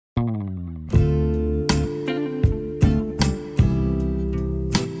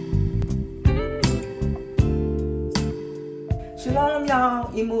Shalom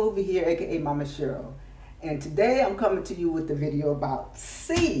y'all, Emu over here, aka Mama Cheryl. And today I'm coming to you with a video about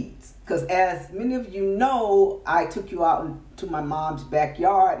seeds. Because as many of you know, I took you out to my mom's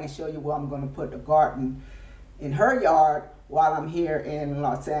backyard and show you where I'm going to put a garden in her yard while I'm here in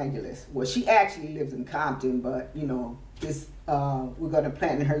Los Angeles. Well, she actually lives in Compton, but you know, this we're going to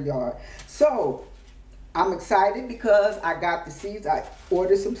plant in her yard. So I'm excited because I got the seeds. I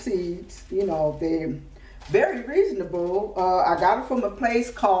ordered some seeds. You know, they're very reasonable. I got it from a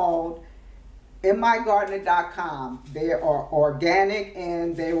place called MIgardener.com. They are organic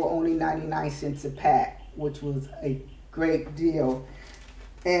and they were only 99 cents a pack, which was a great deal.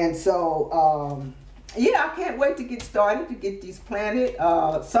 And so, yeah, I can't wait to get started to get these planted.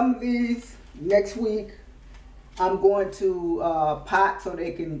 Some of these next week I'm going to pot so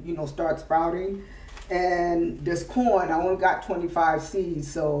they can, you know, start sprouting. And this corn, I only got 25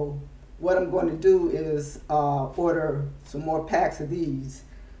 seeds, so what I'm going to do is order some more packs of these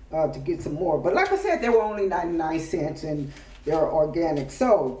to get some more. But like I said, they were only 99 cents and they're organic.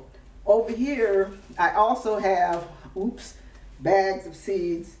 So over here, I also have, bags of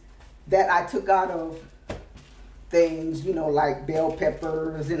seeds that I took out of things, you know, like bell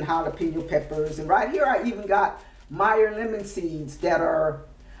peppers and jalapeno peppers. And right here, I even got Meyer lemon seeds that are,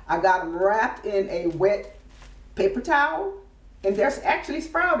 I got them wrapped in a wet paper towel, and they're actually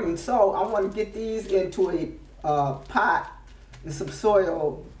sprouting. So I want to get these into a pot and some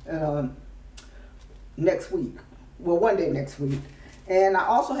soil next week. Well, one day next week. And I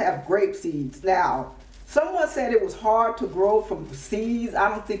also have grape seeds. Now, someone said it was hard to grow from seeds. I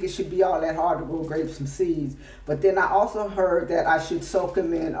don't think it should be all that hard to grow grapes from seeds. But then I also heard that I should soak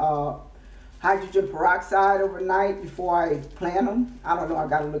them in hydrogen peroxide overnight before I plant them. I don't know, I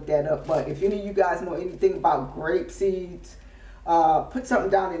gotta look that up. But if any of you guys know anything about grape seeds, put something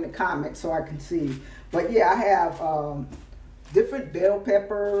down in the comments so I can see. But yeah, I have different bell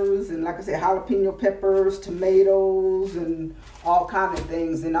peppers and, like I said, jalapeno peppers, tomatoes, and all kinds of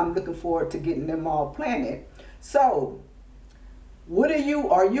things. And I'm looking forward to getting them all planted. So,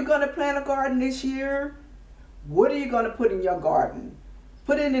 are you gonna plant a garden this year? What are you gonna put in your garden?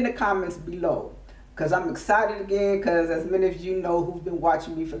 Put it in the comments below, because I'm excited again, because as many of you know who've been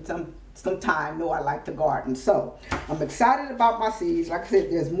watching me for some time know I like to garden. So I'm excited about my seeds. Like I said,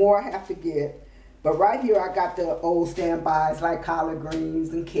 there's more I have to get, but right here I got the old standbys like collard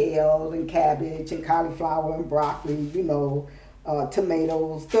greens and kale and cabbage and cauliflower and broccoli, you know,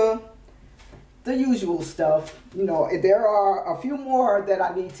 tomatoes, the usual stuff. You know, there are a few more that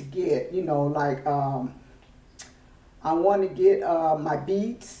I need to get, you know, like I want to get my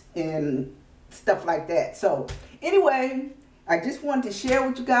beets and stuff like that. So anyway, I just wanted to share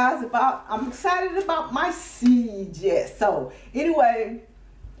with you guys about, I'm excited about my seeds, yes. So anyway,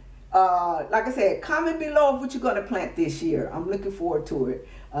 like I said, comment below what you're going to plant this year. I'm looking forward to it,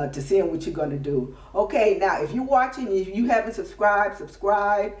 to seeing what you're going to do. Okay, now if you're watching, if you haven't subscribed,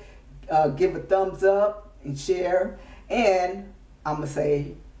 subscribe, give a thumbs up and share. And I'm going to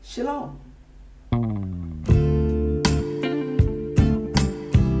say shalom.